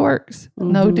how this works.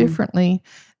 No differently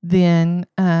than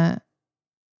that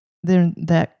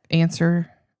answer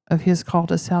of his call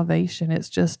to salvation. It's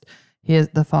just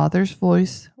the Father's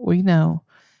voice we know,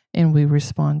 and we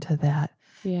respond to that.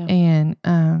 Yeah. And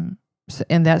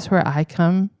and that's where I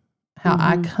come. How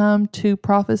I come to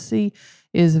prophecy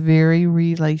is very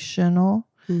relational,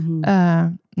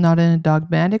 not in a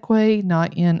dogmatic way,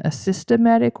 not in a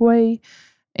systematic way.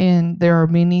 And there are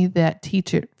many that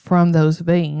teach it from those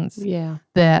veins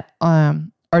that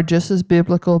are just as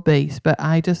biblical based. But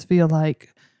I just feel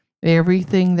like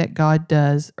everything that God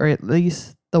does, or at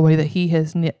least the way that he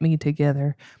has knit me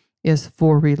together, is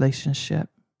for relationship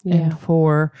and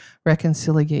for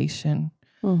reconciliation,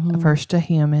 first to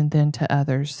him and then to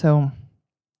others. So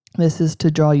this is to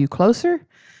draw you closer,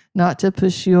 not to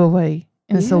push you away.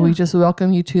 And so we just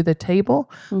welcome you to the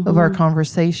table of our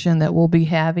conversation that we'll be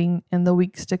having in the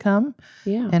weeks to come,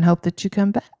 and hope that you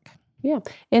come back. Yeah.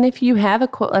 And if you have a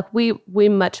quote, like we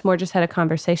much more just had a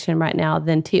conversation right now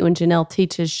than when Janelle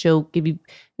teaches, she'll give you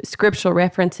scriptural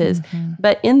references.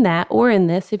 But in that, or in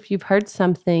this, if you've heard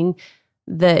something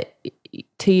that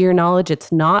to your knowledge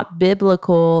it's not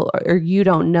biblical, or you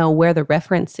don't know where the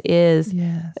reference is,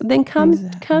 then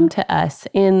come to us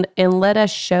and let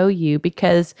us show you.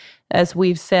 Because as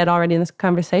we've said already in this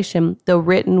conversation, the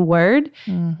written word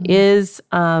is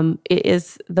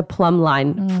the plumb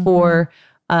line for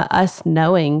us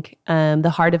knowing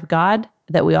the heart of God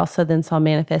that we also then saw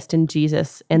manifest in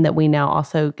Jesus, and that we now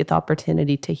also get the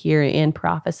opportunity to hear and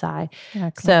prophesy.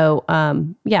 Exactly. So,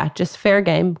 just fair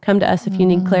game. Come to us if you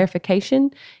need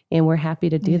clarification, and we're happy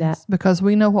to do that. Because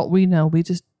we know what we know. We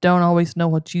just don't always know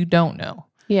what you don't know.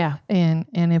 Yeah. And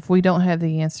if we don't have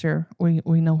the answer, we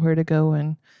know where to go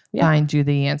and find you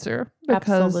the answer.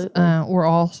 Because we're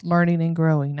all learning and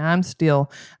growing. I'm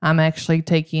actually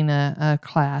taking a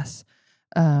class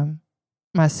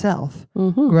myself,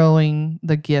 growing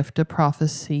the gift of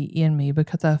prophecy in me,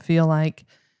 because I feel like,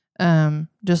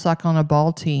 just like on a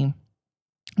ball team,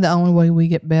 the only way we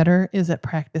get better is at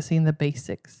practicing the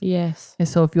basics. Yes. And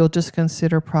so if you'll just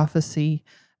consider prophecy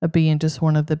being just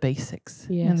one of the basics,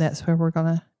 and that's where we're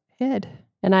going to head.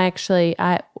 And I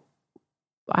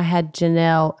had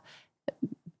Janelle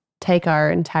take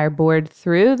our entire board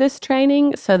through this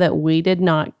training so that we did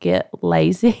not get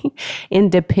lazy,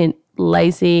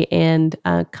 lazy and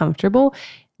comfortable,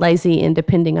 lazy in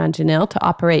depending on Janelle to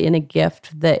operate in a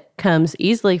gift that comes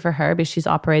easily for her because she's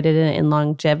operated in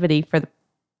longevity for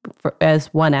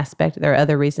as one aspect. There are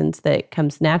other reasons that it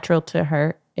comes natural to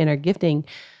her in her gifting,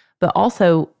 but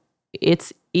also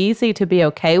it's easy to be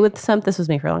okay with something. This was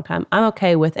me for a long time. I'm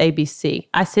okay with ABC.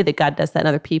 I see that God does that in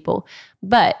other people.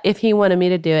 But if he wanted me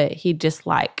to do it, he'd just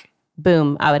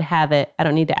boom, I would have it. I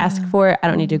don't need to ask for it. I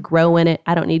don't need to grow in it.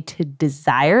 I don't need to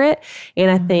desire it.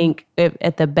 And I think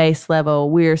at the base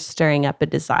level, we're stirring up a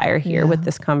desire here with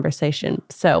this conversation.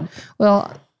 So,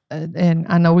 well, and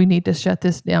I know we need to shut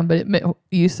this down, but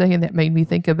you saying that made me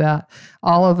think about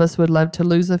all of us would love to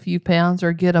lose a few pounds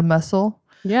or get a muscle.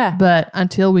 Yeah. But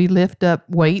until we lift up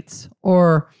weights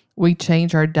or we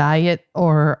change our diet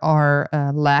or our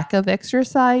lack of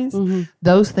exercise,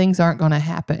 those things aren't going to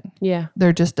happen. Yeah.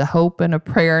 They're just a hope and a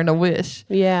prayer and a wish.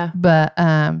 Yeah. But,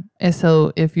 and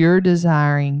so if you're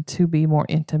desiring to be more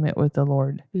intimate with the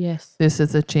Lord, this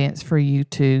is a chance for you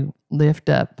to lift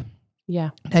up.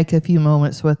 Yeah. Take a few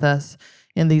moments with us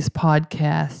in these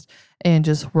podcasts and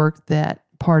just work that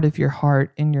part of your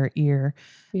heart and your ear.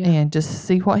 Yeah. And just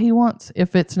see what he wants.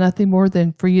 If it's nothing more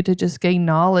than for you to just gain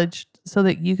knowledge so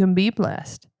that you can be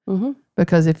blessed.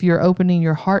 Because if you're opening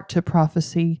your heart to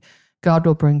prophecy, God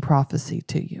will bring prophecy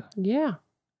to you. Yeah,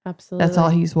 absolutely. That's all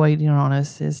he's waiting on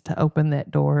us, is to open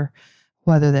that door,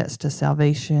 whether that's to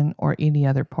salvation or any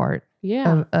other part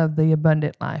of the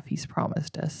abundant life he's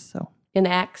promised us. So in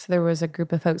Acts, there was a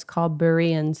group of folks called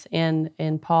Bereans, and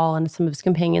Paul and some of his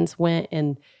companions went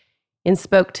and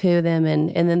spoke to them,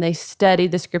 and then they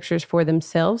studied the scriptures for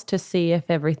themselves to see if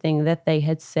everything that they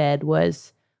had said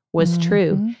was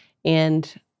true.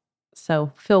 And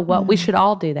so, Phil, we should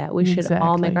all do that. We should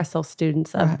all make ourselves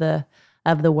students of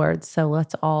the word. So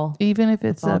let's all, even if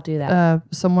it's do that.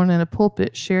 Someone in a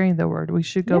pulpit sharing the word, we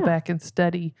should go back and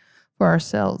study for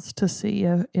ourselves to see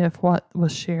if what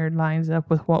was shared lines up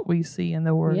with what we see in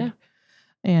the word. Yeah.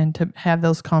 And to have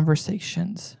those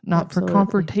conversations, not for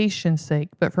confrontation's sake,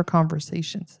 but for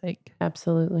conversation's sake.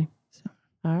 Absolutely. So,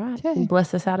 all right. Okay.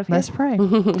 Bless us out of here. Let's pray.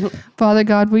 Father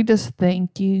God, we just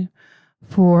thank you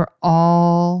for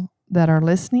all that are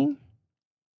listening.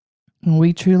 And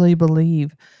we truly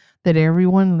believe that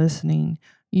everyone listening,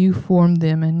 you formed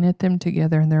them and knit them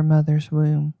together in their mother's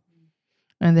womb.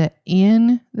 And that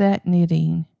in that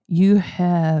knitting, you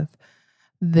have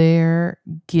their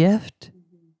gift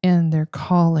and their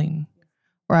calling,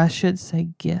 or I should say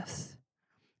gifts.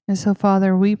 And so,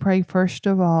 Father, we pray first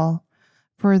of all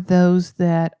for those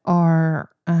that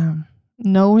are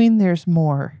knowing there's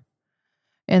more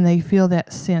and they feel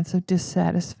that sense of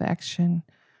dissatisfaction,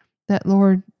 that,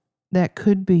 Lord, that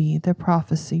could be the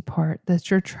prophecy part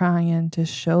that you're trying to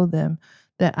show them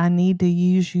that I need to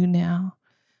use you now,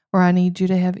 or I need you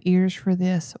to have ears for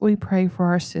this. We pray for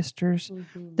our sisters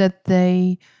that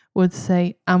they would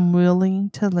say, I'm willing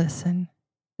to listen.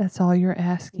 That's all you're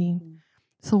asking.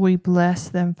 So we bless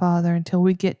them, Father, until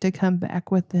we get to come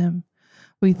back with them.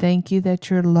 We thank you that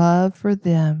your love for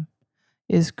them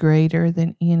is greater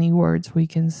than any words we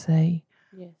can say.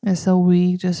 Yes. And so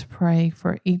we just pray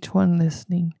for each one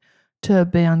listening to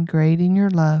abound great in your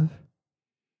love,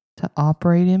 to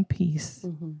operate in peace,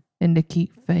 and to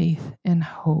keep faith and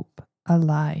hope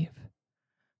alive,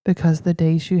 because the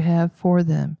days you have for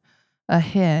them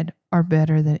ahead are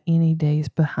better than any days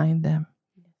behind them.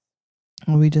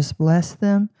 And we just bless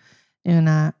them.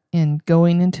 And in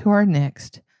going into our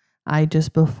next,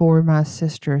 before my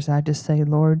sisters, I just say,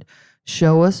 Lord,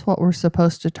 show us what we're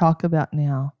supposed to talk about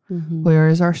now. Where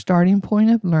is our starting point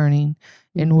of learning?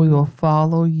 And we will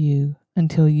follow you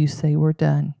until you say we're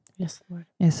done. Yes, Lord.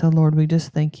 And so, Lord, we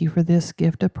just thank you for this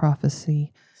gift of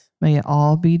prophecy. May it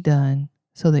all be done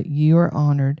so that you are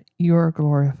honored, you are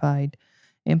glorified,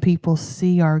 and people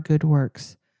see our good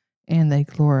works and they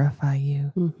glorify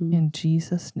you. In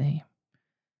Jesus' name,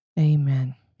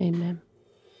 amen. Amen.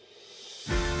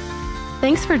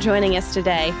 Thanks for joining us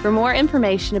today. For more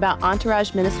information about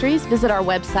Entourage Ministries, visit our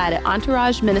website at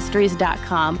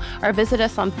entourageministries.com or visit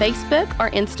us on Facebook or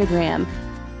Instagram.